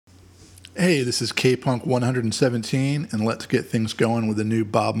Hey, this is KPunk 117, and let's get things going with the new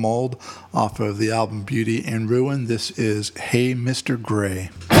Bob Mould off of the album Beauty and Ruin. This is Hey Mr. Gray.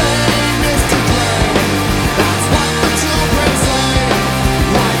 Hey, Mr. Gray, that's what the children say.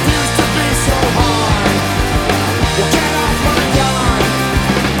 Life used to be so hard. Well, get off my yard.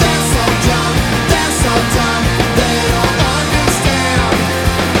 They're so dumb, they're so dumb. They don't understand.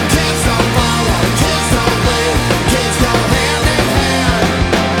 Kids don't follow, kids don't lead. Kids go hand in hand.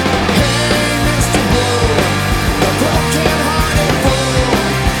 Hey, Mr. Blue, the broken-hearted fool.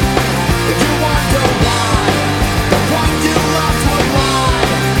 If you wonder why, the one you loved would lie.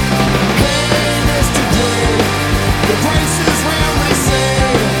 Hey, Mr. Green, your grace is rarely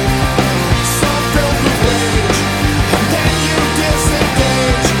seen. So filled with rage, and then you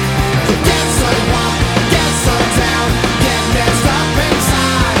disengage. You get so up, get so down, get messed up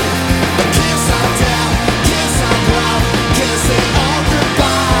inside. The kiss of death, kiss of love, kiss it all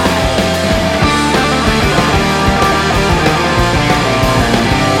goodbye.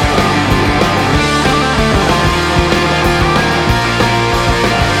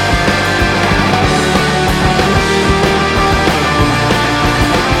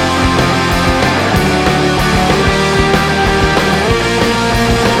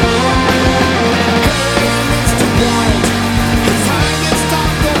 Mr. White, it's time to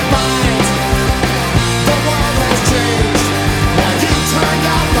stop the fight. The world has changed while you turned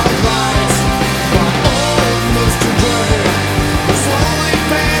out the lights. But old Mr. Gray will slowly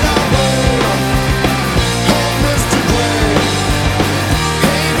fade away. Old Mr. Gray,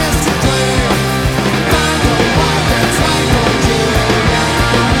 hey Mr. Gray, find the light that's right for you now.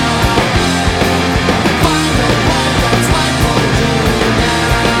 Find the light that's right for you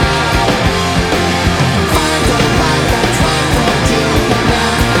now. Find the light that's right for you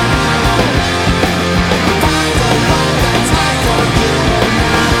now. Find the light that's right for you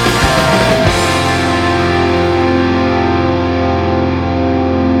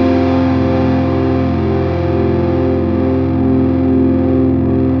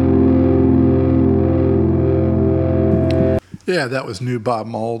Yeah, that was new Bob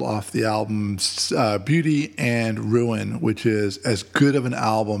Mould off the album's Beauty and Ruin, which is as good of an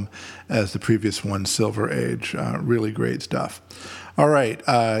album as the previous one, Silver Age. Really great stuff. All right,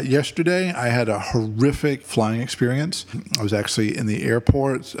 yesterday I had a horrific flying experience. I was actually in the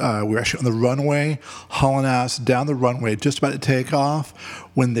airport. We were actually on the runway, hauling ass down the runway, just about to take off,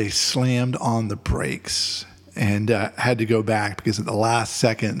 when they slammed on the brakes. And had to go back because at the last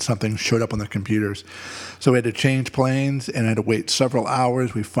second something showed up on the computers. So we had to change planes and I had to wait several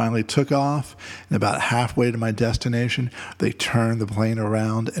hours. We finally took off, and about halfway to my destination, they turned the plane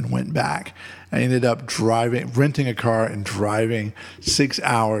around and went back. I ended up renting a car and driving 6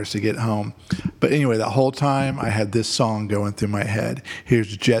 hours to get home. But anyway, the whole time I had this song going through my head.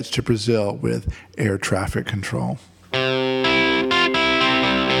 Here's Jets to Brazil with Air Traffic Control.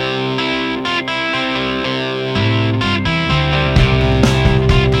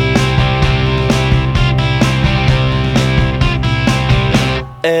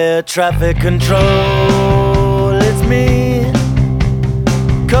 Air traffic control, it's me.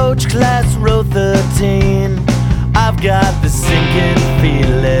 Coach class row 13. I've got the sinking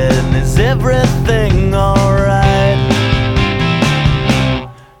feeling. Is everything alright?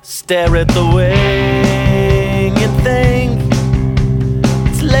 Stare at the wing and think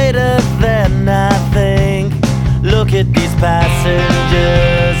it's later than I think. Look at these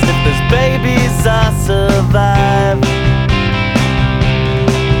passengers. If there's babies, I survive.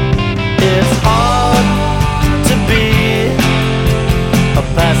 It's hard to be a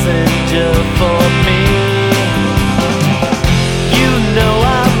passenger for me. You know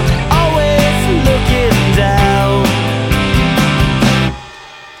I'm always looking down.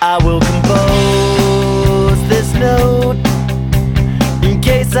 I will compose this note in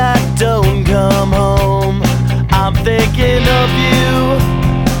case I don't come home. I'm thinking of you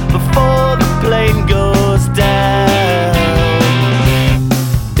before the plane goes down.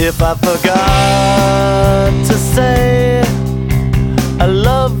 If I forgot to say I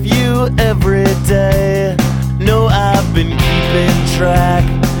love you every day, no, I've been keeping track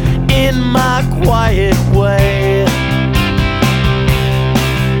in my quiet way.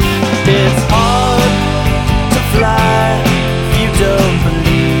 It's hard to fly if you don't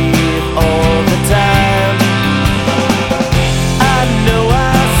believe all the time. I know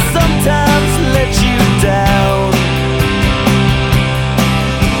I sometimes let you down.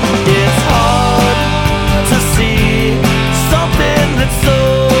 It's hard to see something that's so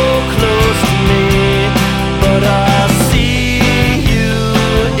close to me, but I see you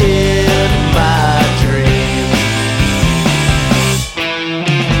in my dreams.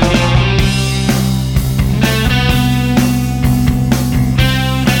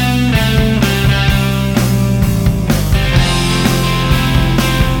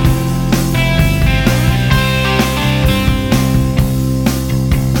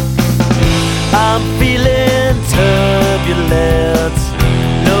 I'm feeling turbulent.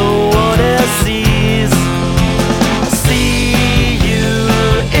 No one else sees. I see you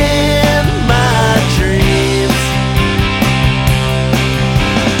in my dreams.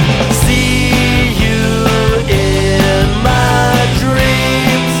 See you in my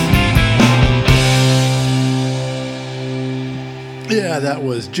dreams. Yeah, that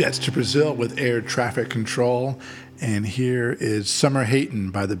was Jets to Brazil with Air Traffic Control. And here is Summer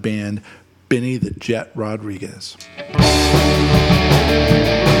Hatin' by the band Benny the Jet Rodriguez.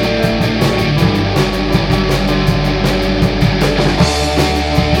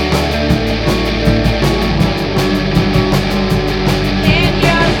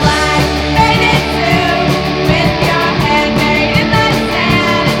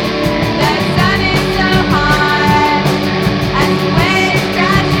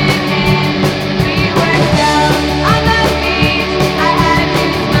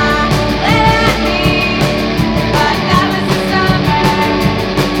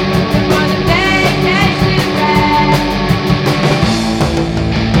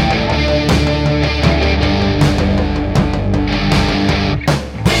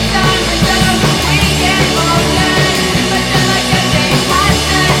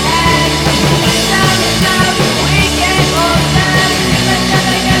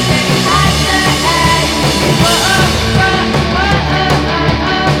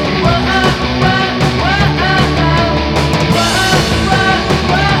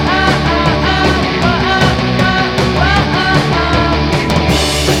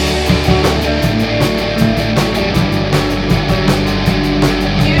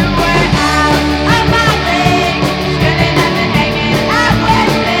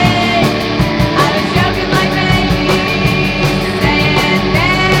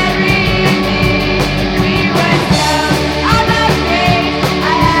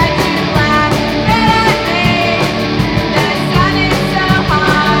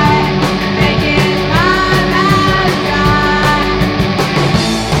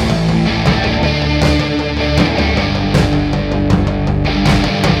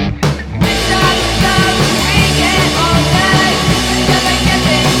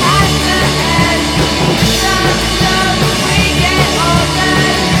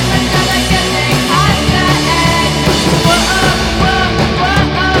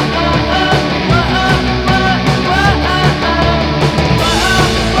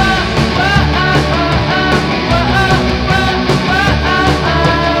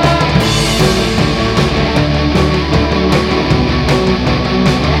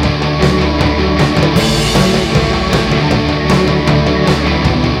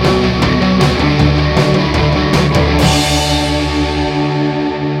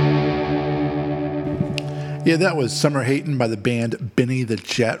 Yeah, that was Summer Hatin' by the band Benny the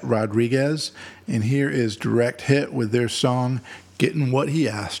Jet Rodriguez. And here is Direct Hit with their song, Getting What He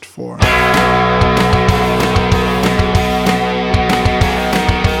Asked For. She's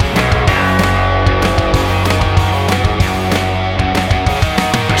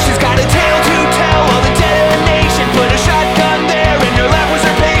got a tale to tell of the detonation. Put a shotgun there and her left was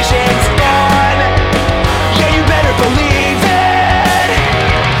her patience gone. Yeah, you better believe it.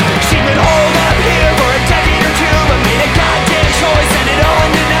 She's been holed up here for a decade or two, but made a goddamn choice and it all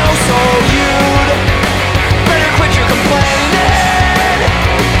in the know. So you'd better quit your complaining.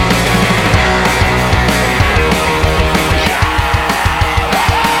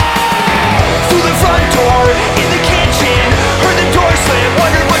 Through the front door, in the kitchen, heard the door slam,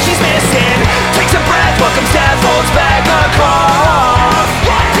 wondered what she's missing. Takes a breath, welcomes death, holds back a cough.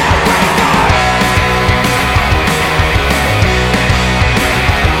 1, 2, 3, 4.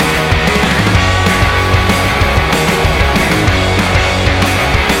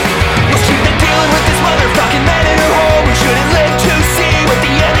 Well, she's been dealing with this motherfucking man in her home who shouldn't live to see what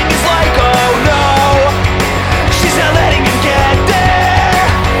the ending is like. Oh no, she's not letting him get there.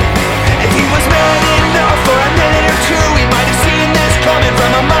 If he was man enough for a minute or two, he might have seen this coming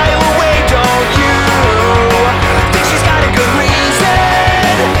from a mile away. Don't you think she's got a good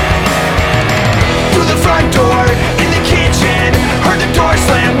reason? Through the front door, in the kitchen, heard the door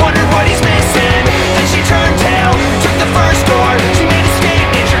slam, wondered what he's missing. Then she turned tail, took the first door. She made a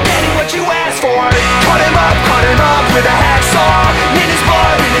statement, you're getting what you asked for. Cut him up with a hacksaw. In his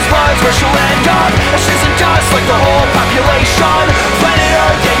blood's where she'll end up. Ashes and dust like the whole population. Planet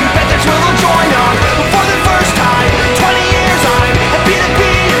Earth, yeah, you bet that's where we'll join up. But for the first time, 20 years I'm at B&B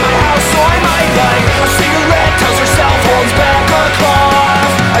in my house, so I might like a cigarette. Tells herself, holds back a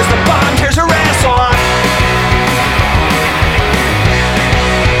cough as the bomb tears her ass off.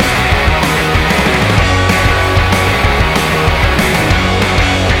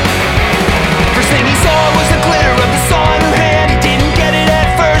 First thing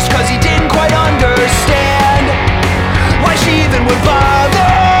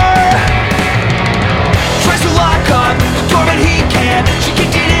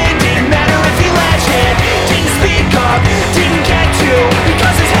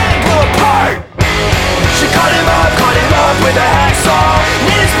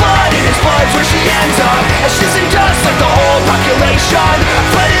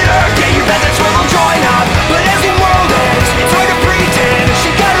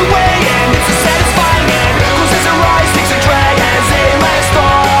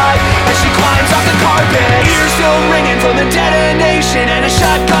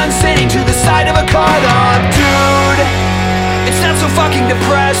done sitting to the side of a car. Though, dude, it's not so fucking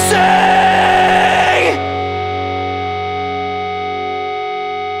depressing.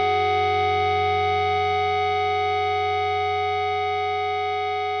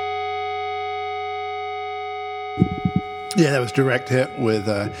 Yeah, that was Direct Hit with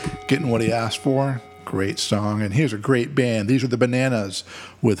Getting What He Asked For. Great song. And here's a great band. These are the Bananas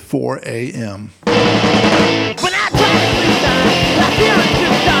with 4 a.m. When I try to sleep I feel it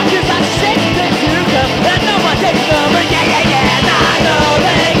too dark, 'cause I shake the sugar. I know my day's number, yeah. And I know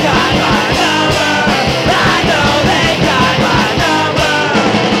they got my number. I know they got my number.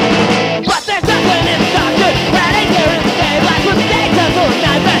 But there's nothing in doctor, right in here and stay. Like when they come for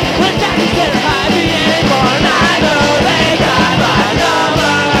night, but when doctors can't hide me anymore. And I know they got my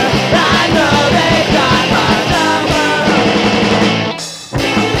number. I know they got my number.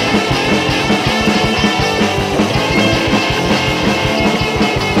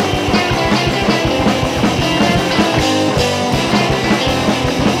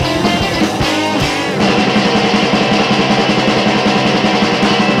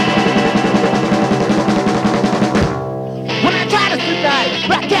 When I try to survive,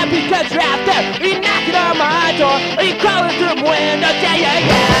 I can't because you're out there. You knocking on my door, or you crawling through my window, yeah.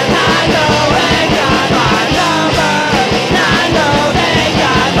 And I know they got my number. I know they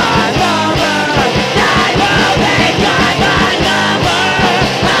got my number. I know they got my number.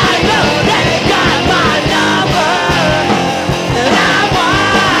 I know they got my number. And I'm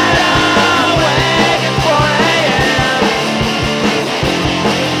wide awake at 4 a.m.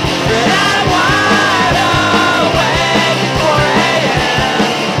 And I'm wide awake at 4 a.m.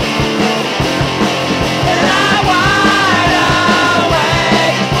 And I'm wide awake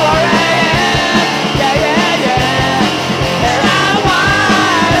at 4 a.m. Yeah. And I'm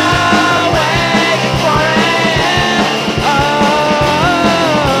wide awake at 4 a.m.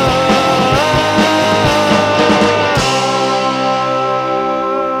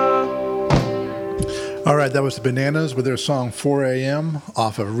 All right, that was the Bananas with their song 4 a.m.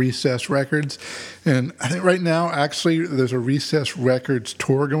 off of Recess Records. And I think right now, actually, there's a Recess Records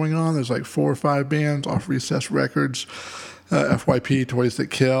tour going on. There's like 4 or 5 bands off Recess Records. FYP, Toys That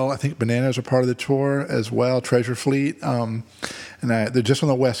Kill. I think Bananas are part of the tour as well, Treasure Fleet. And they're just on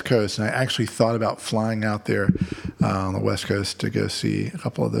the West Coast. And I actually thought about flying out there on the West Coast to go see a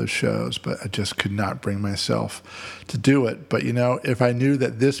couple of those shows, but I just could not bring myself to do it. But, you know, if I knew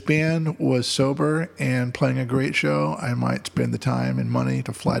that this band was sober and playing a great show, I might spend the time and money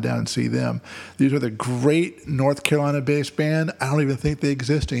to fly down and see them. These are the great North Carolina-based band. I don't even think they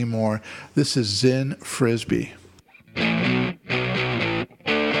exist anymore. This is Zen Frisbee.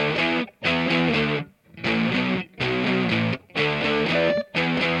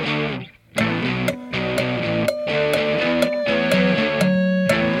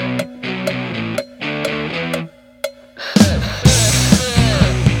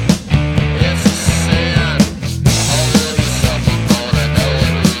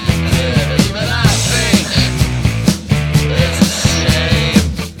 It's a shame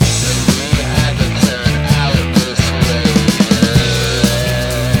that we had to turn out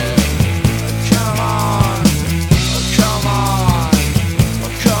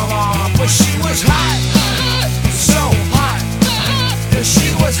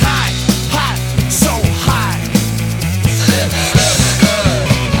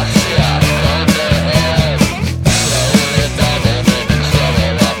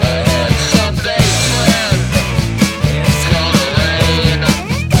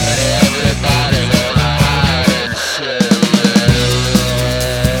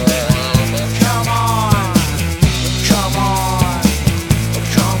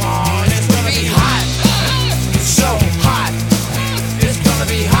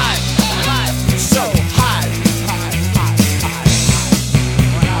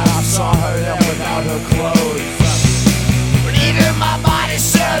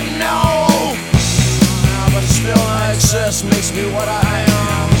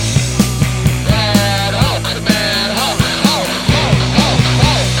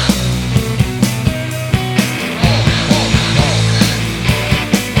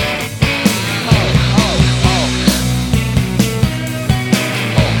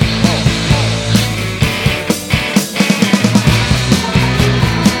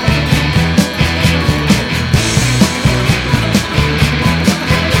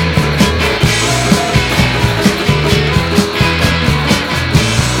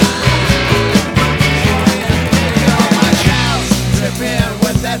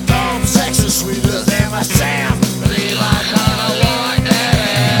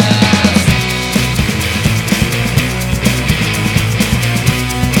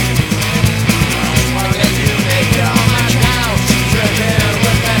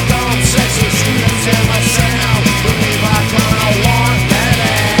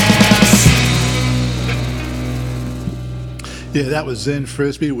Yeah, that was Zen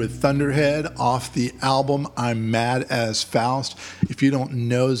Frisbee with Thunderhead off the album I'm Mad as Faust. If you don't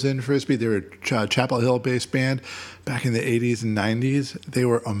know Zen Frisbee, they're a Chapel Hill-based band back in the 80s and 90s. They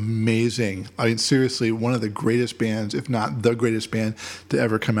were amazing. I mean, seriously, one of the greatest bands, if not the greatest band, to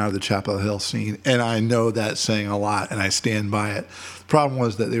ever come out of the Chapel Hill scene. And I know that saying a lot, and I stand by it. The problem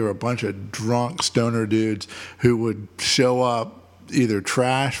was that they were a bunch of drunk stoner dudes who would show up either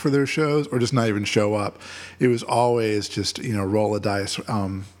trash for their shows or just not even show up. It was always just, roll a dice,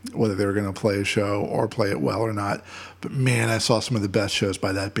 whether they were going to play a show or play it well or not. But man, I saw some of the best shows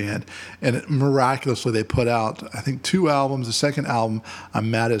by that band. And miraculously, they put out, I think, 2 albums. The second album,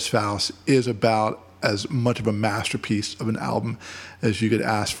 I'm Mad as Faust, is about as much of a masterpiece of an album as you could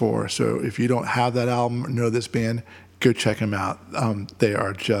ask for. So if you don't have that album or know this band, go check them out. They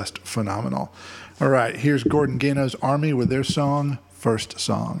are just phenomenal. All right, here's Gordon Gano's Army with their song, First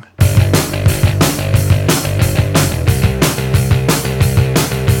Song.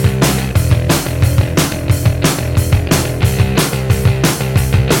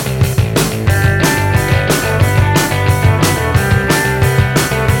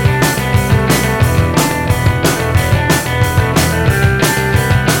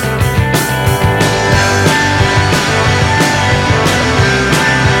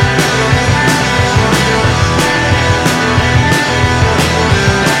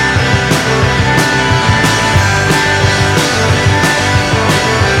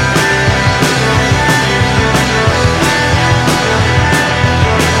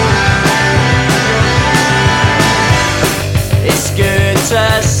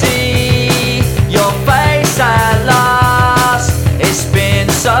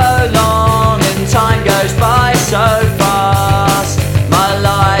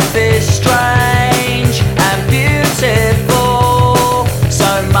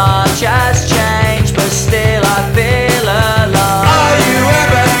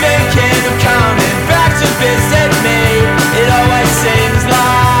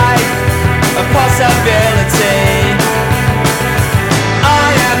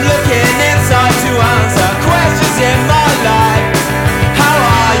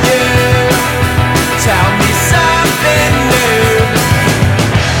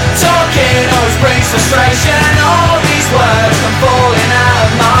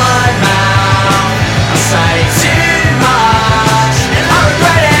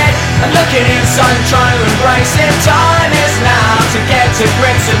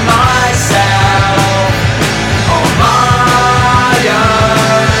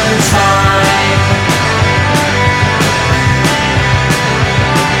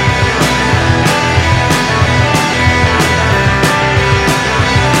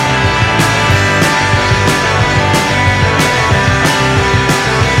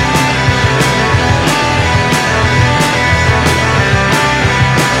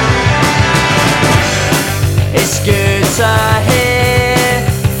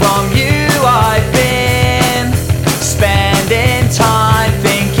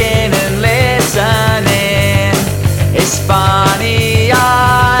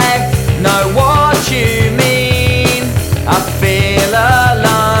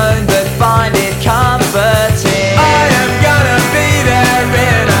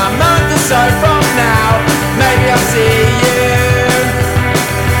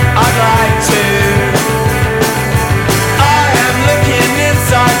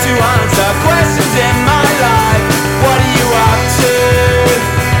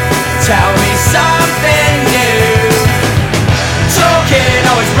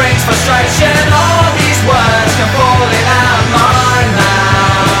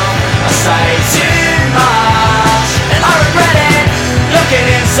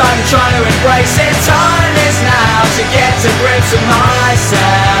 Trying to embrace it, time is now to get to grips with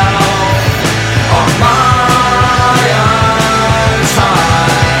myself on my own time.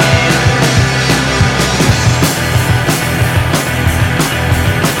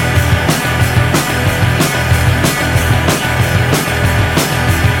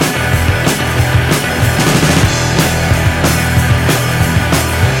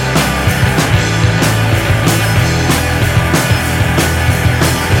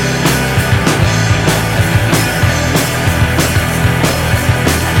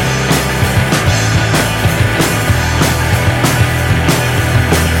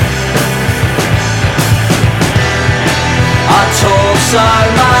 So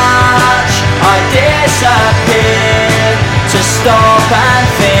much I disappear to stop and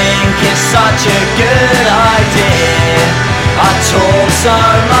think it's such a good idea. I talk so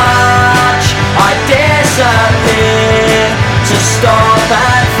much I disappear to stop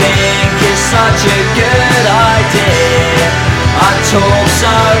and think it's such a good idea. talk so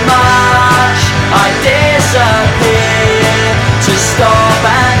much, I disappear. To stop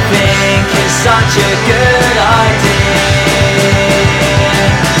and think is such a good idea.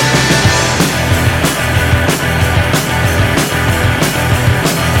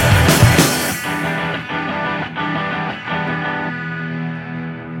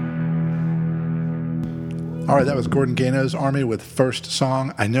 All right, that was Gordon Gano's Army with First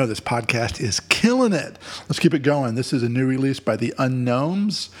Song. I know this podcast is killing it. Let's keep it going. This is a new release by the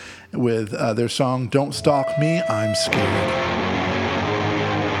Unknowns with their song Don't Stalk Me, I'm Scared.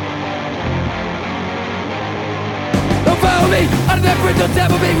 Don't follow me, out of that bridge, don't tap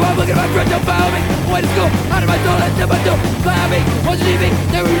on me. While I'm looking at my friend, don't follow me. Way to go, out of my soul, that's never do. Fly me, won't you leave me?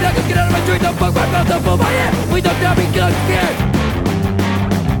 Never you not gonna get out of my dream. Don't fuck my mouth, don't pull my hair. We don't tell me, cause I'm scared.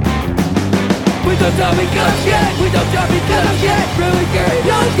 We don't tell me, cause I'm scared. We don't tell me, cause I'm scared. Really scary,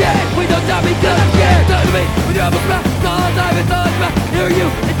 you're scared. We don't tell me, cause I'm scared. Talk to me, when you almost smell. It's all time, it's all about. Hear you,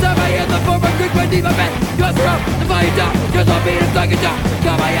 inside my ears, the form of creek, my deep, my bed. You ask for help, the fire down. Just want me to suck it down.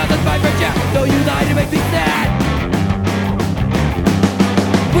 Call my out, that's my friend, yeah. No, you lie to make me sad.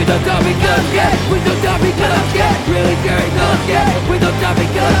 We don't tell me cause I'm scared. We don't tell me cause I'm scared. Really scary cause I'm scared. We don't tell me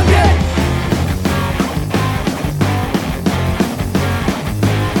cause I'm scared.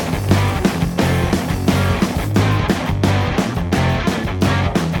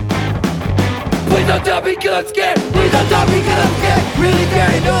 We don't tell me cause I'm scared. We don't tell me cause I'm scared. Really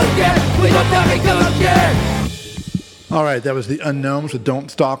scary cause I'm scared. We don't tell me cause I'm scared. All right, that was the Unknowns with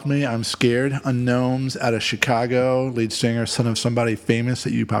Don't Stalk Me, I'm Scared. Unknowns out of Chicago, lead singer, son of somebody famous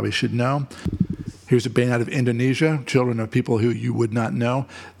that you probably should know. Here's a band out of Indonesia, children of people who you would not know.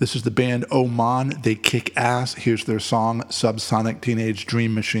 This is the band Oman. They kick ass. Here's their song, Subsonic Teenage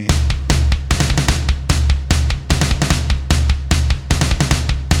Dream Machine.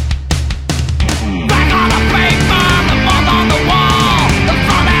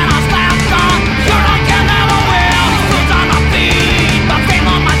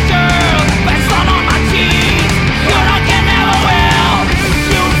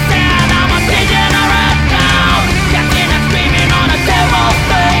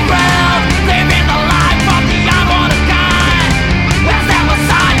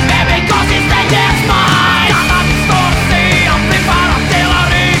 Baby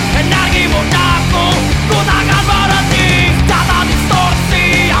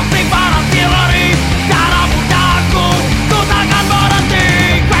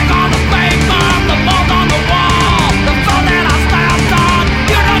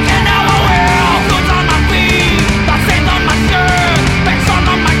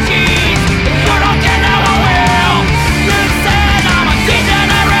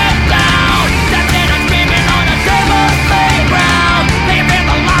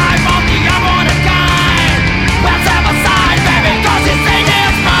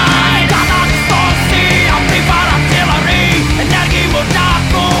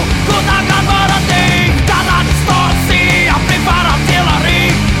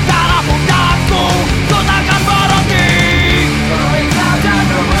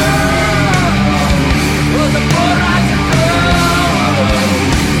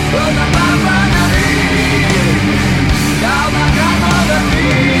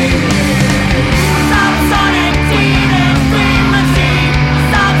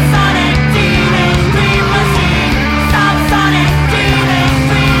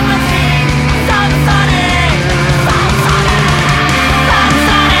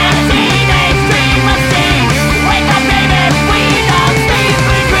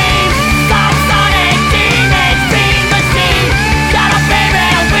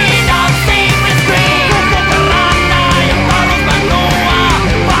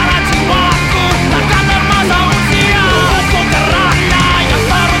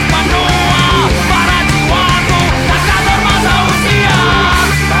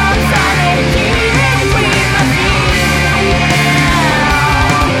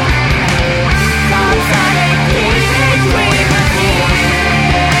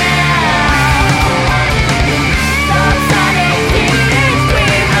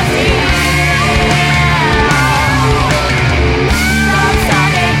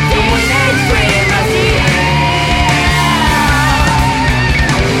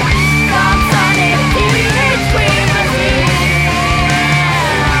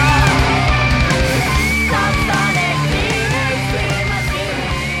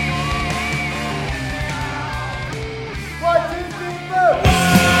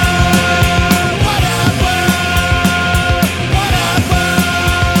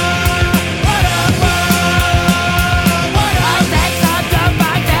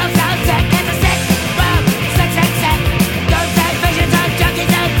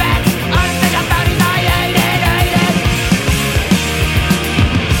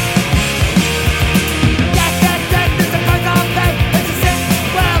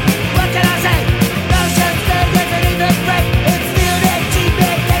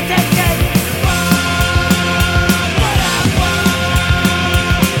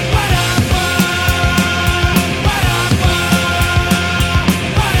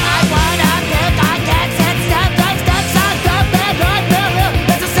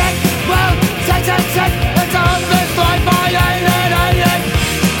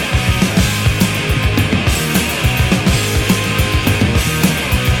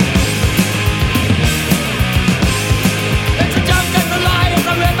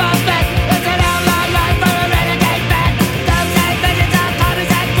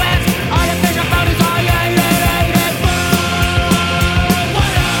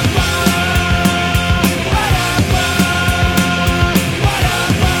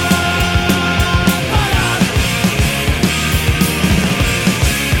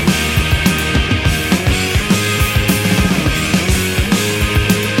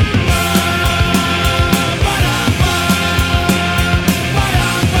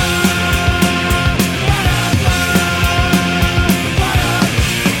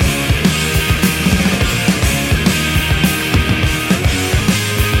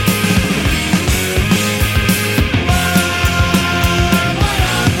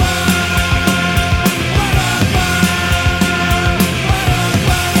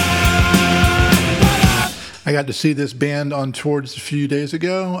got to see this band on tours a few days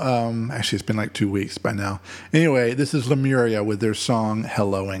ago. Actually, it's been like 2 weeks by now. Anyway, this is Lemuria with their song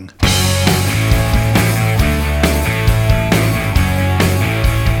Helloing.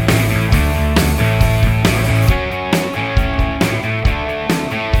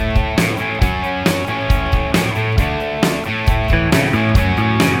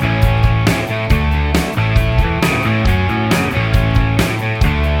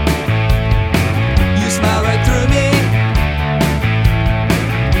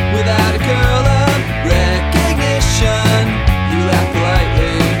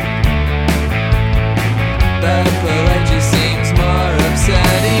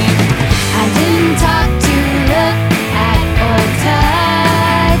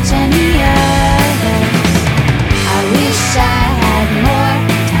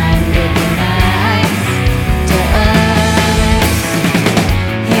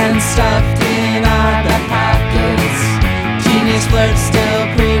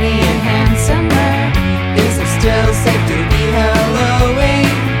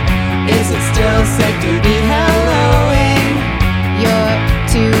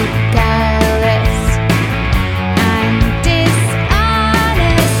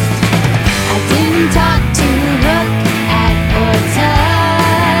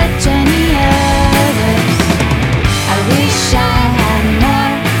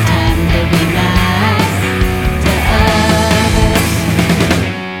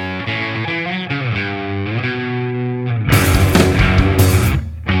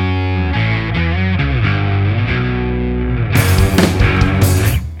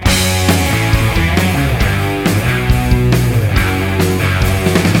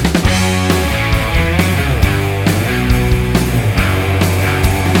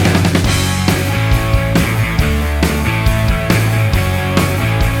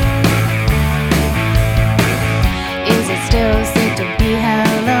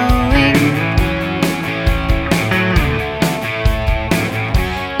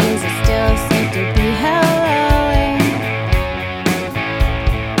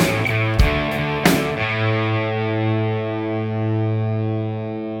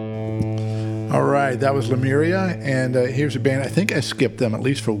 That was Lemuria, and here's a band. I think I skipped them at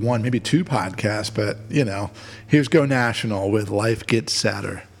least for one, maybe two podcasts, but, you know, here's Go National with Life Gets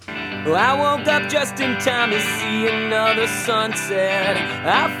Sadder. Well, I woke up just in time to see another sunset.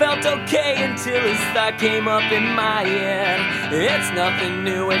 I felt okay until this thought came up in my head. It's nothing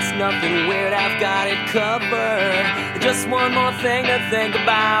new, it's nothing weird, I've got it covered. Just one more thing to think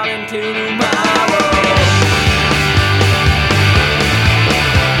about until tomorrow.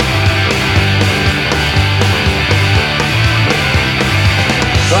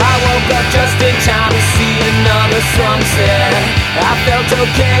 I woke up just in time to see another sunset. I felt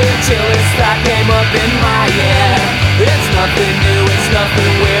okay until this thought came up in my head. It's nothing new, it's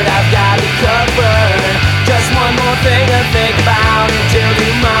nothing weird, I've got it covered. Just one more thing to think about until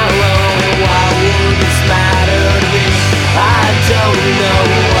tomorrow. Why would this matter to me? I don't know.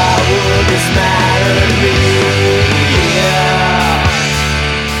 Why would this matter to me? Yeah.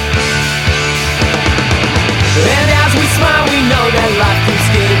 And as we smile, we know that life keeps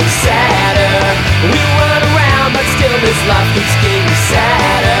getting sadder. We run around, but still this life keeps getting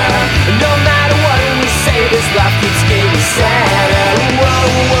sadder. No matter what we say, this life keeps getting sadder. Whoa,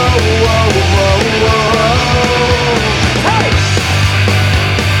 whoa, whoa, whoa, whoa. Hey!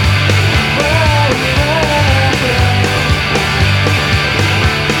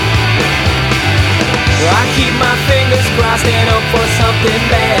 I keep my fingers crossed and hope for something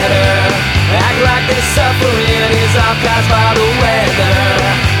better. Act like this suffering is all caused by the weather.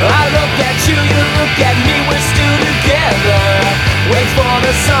 I look at you, you look at me, we're still together. Wait for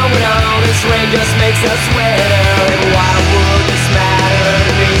the sun when all this rain just makes us wetter. And why would this matter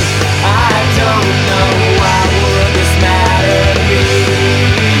to me? I don't know. Why would this matter to me?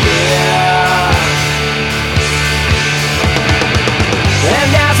 Yeah.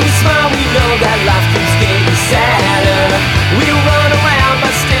 And as we smile, we know that life keeps getting sadder. We run around,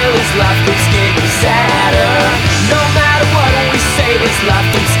 but still this life keeps getting sadder. No matter what we say, this life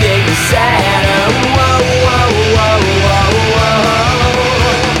keeps getting sadder. Whoa, whoa, whoa, whoa, whoa.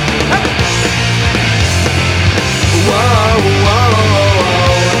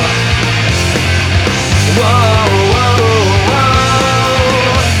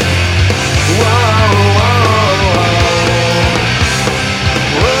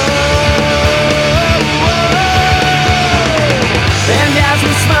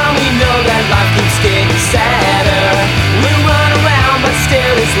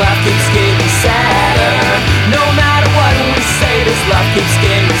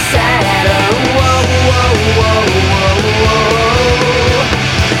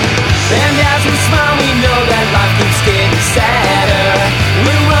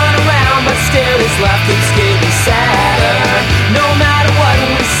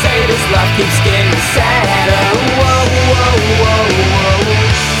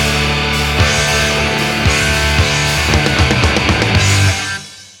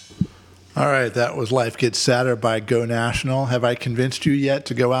 All right, that was Life Gets Sadder by Go National. Have I convinced you yet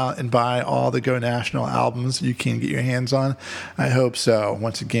to go out and buy all the Go National albums you can get your hands on? I hope so.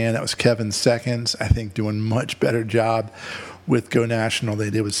 Once again, that was Kevin Seconds. I think doing much better job with Go National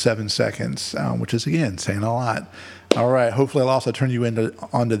they did with 7 Seconds, which is, again, saying a lot. All right, hopefully I'll also turn you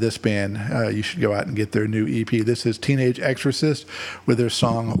onto this band. You should go out and get their new EP. This is Teenage Exorcist with their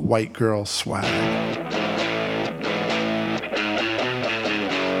song White Girl Swag.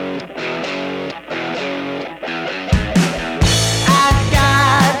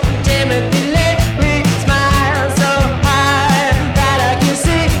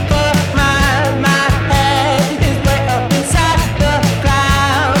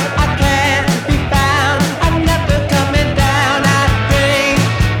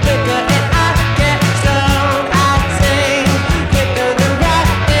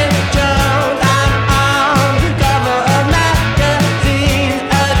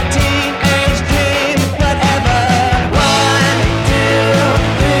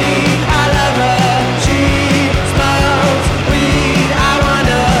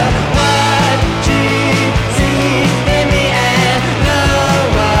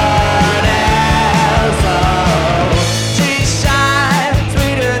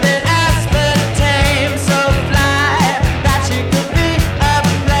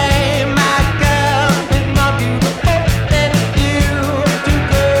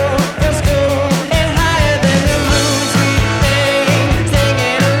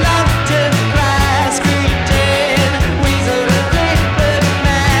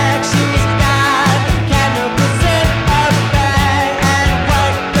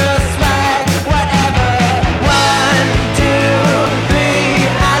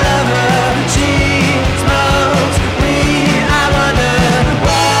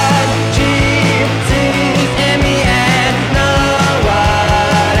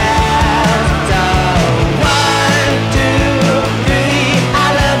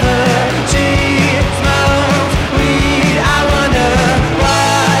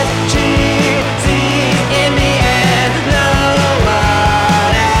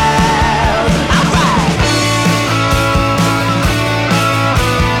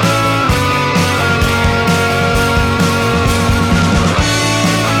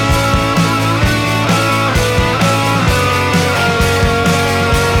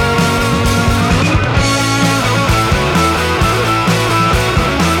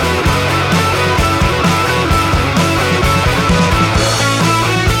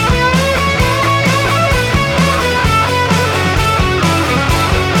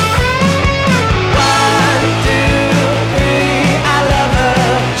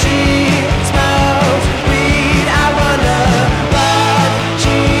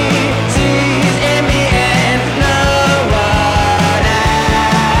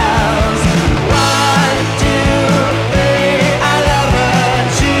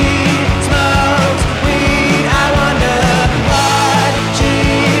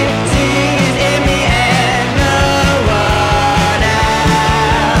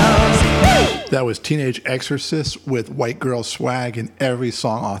 That was Teenage Exorcist with White Girl Swag, and every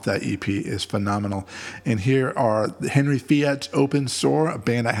song off that EP is phenomenal. And here are Henry Fiat's Open Sore, a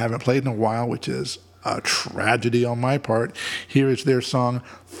band I haven't played in a while, which is a tragedy on my part. Here is their song,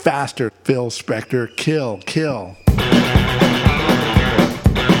 Faster, Phil Spector, Kill, Kill.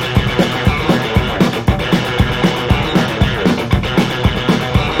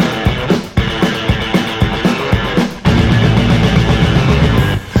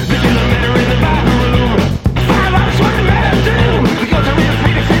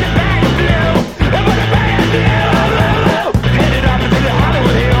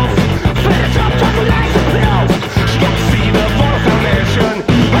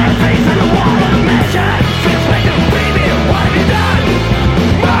 Her face on the wall of the mansion. Feels like a baby. What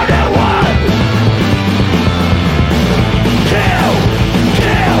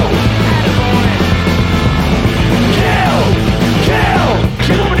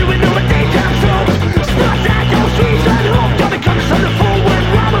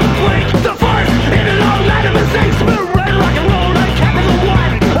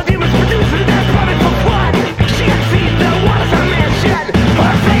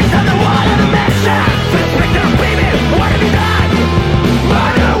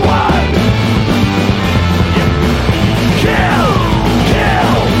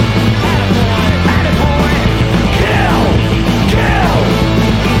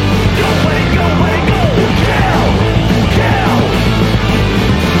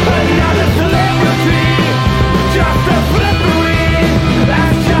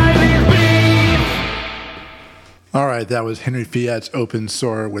that was Henry Fiat's Open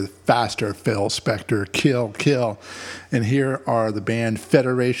Soar with Faster, Phil Spector, Kill, Kill. And here are the band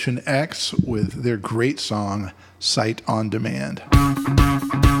Federation X with their great song, Sight on Demand.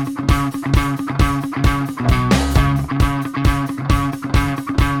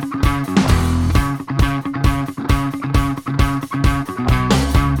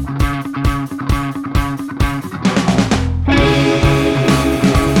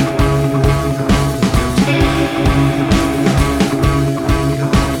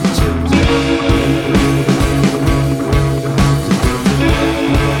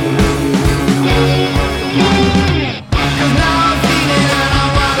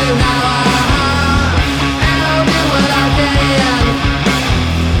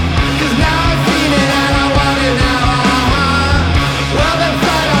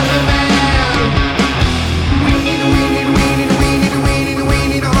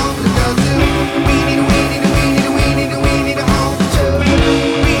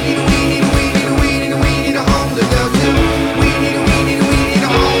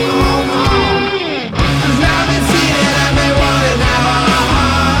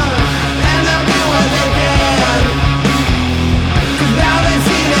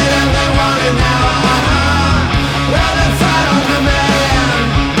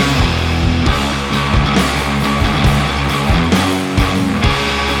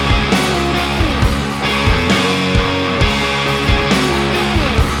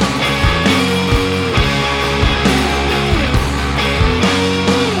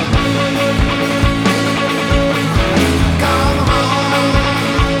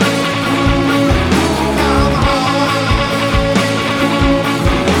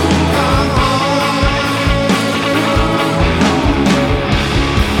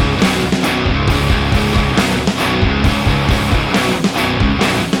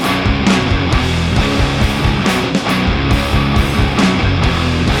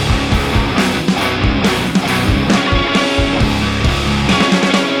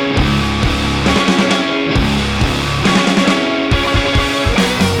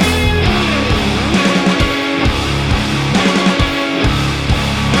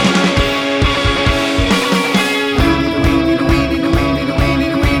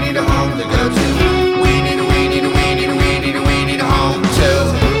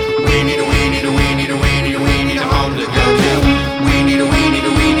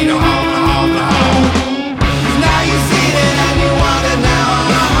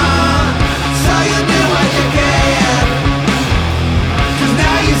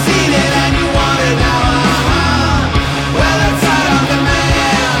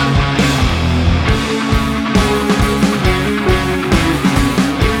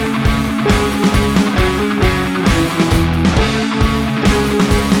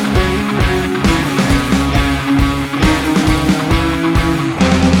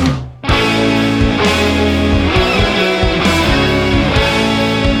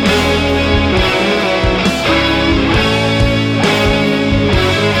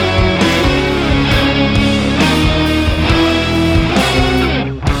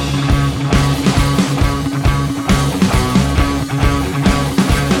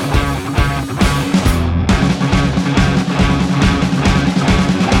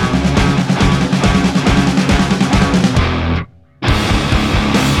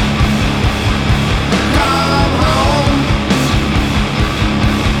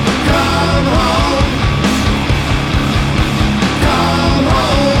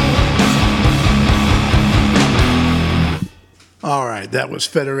 That was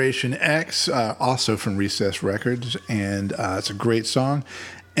Federation X, also from Recess Records, and it's a great song.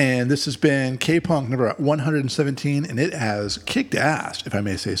 And this has been KPunk number 117, and it has kicked ass, if I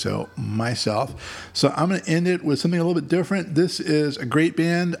may say so, myself. So I'm going to end it with something a little bit different. This is a great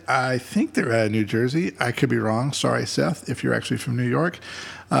band. I think they're out of New Jersey. I could be wrong. Sorry, Seth, if you're actually from New York.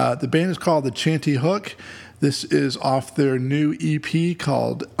 The band is called the Chanty Hook. This is off their new EP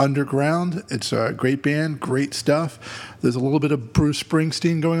called Underground. It's a great band, great stuff. There's a little bit of Bruce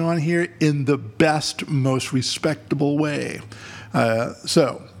Springsteen going on here in the best, most respectable way.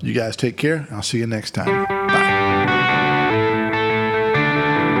 So you guys take care. I'll see you next time. Bye.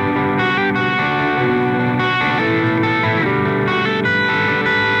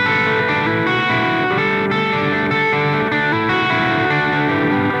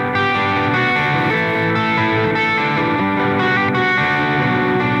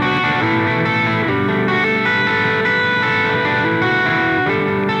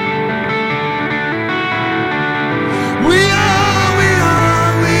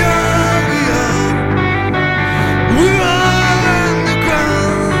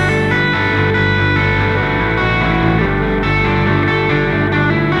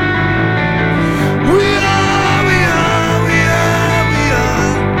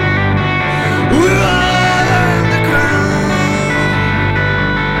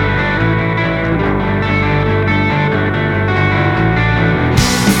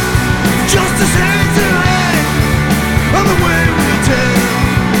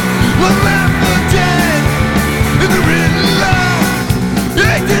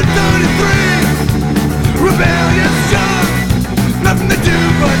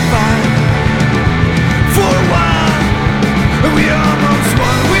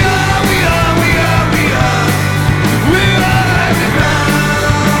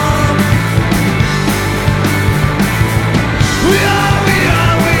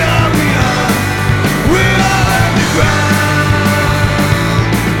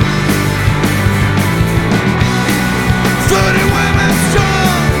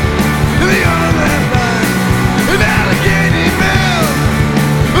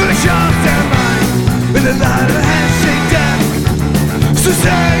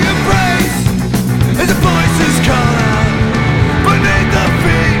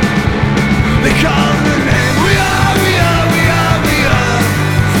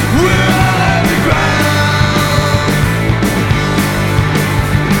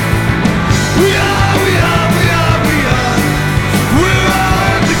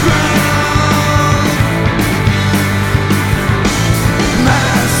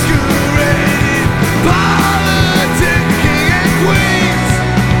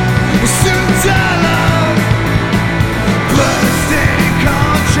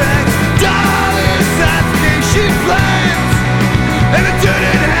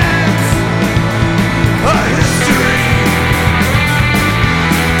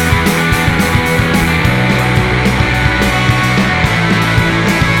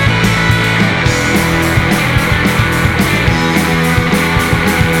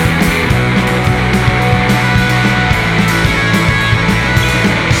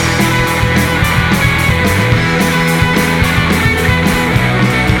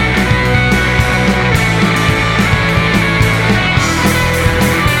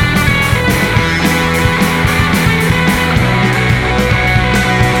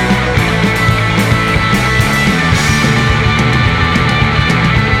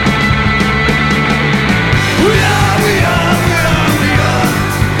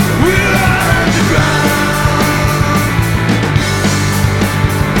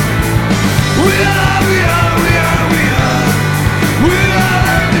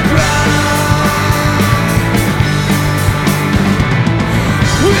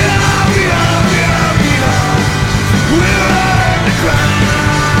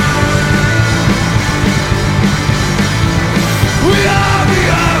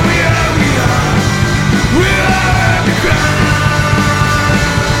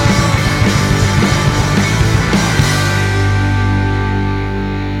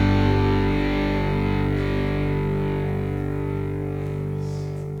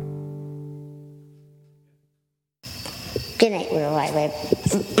 Good night, World Wide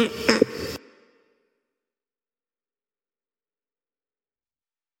Web.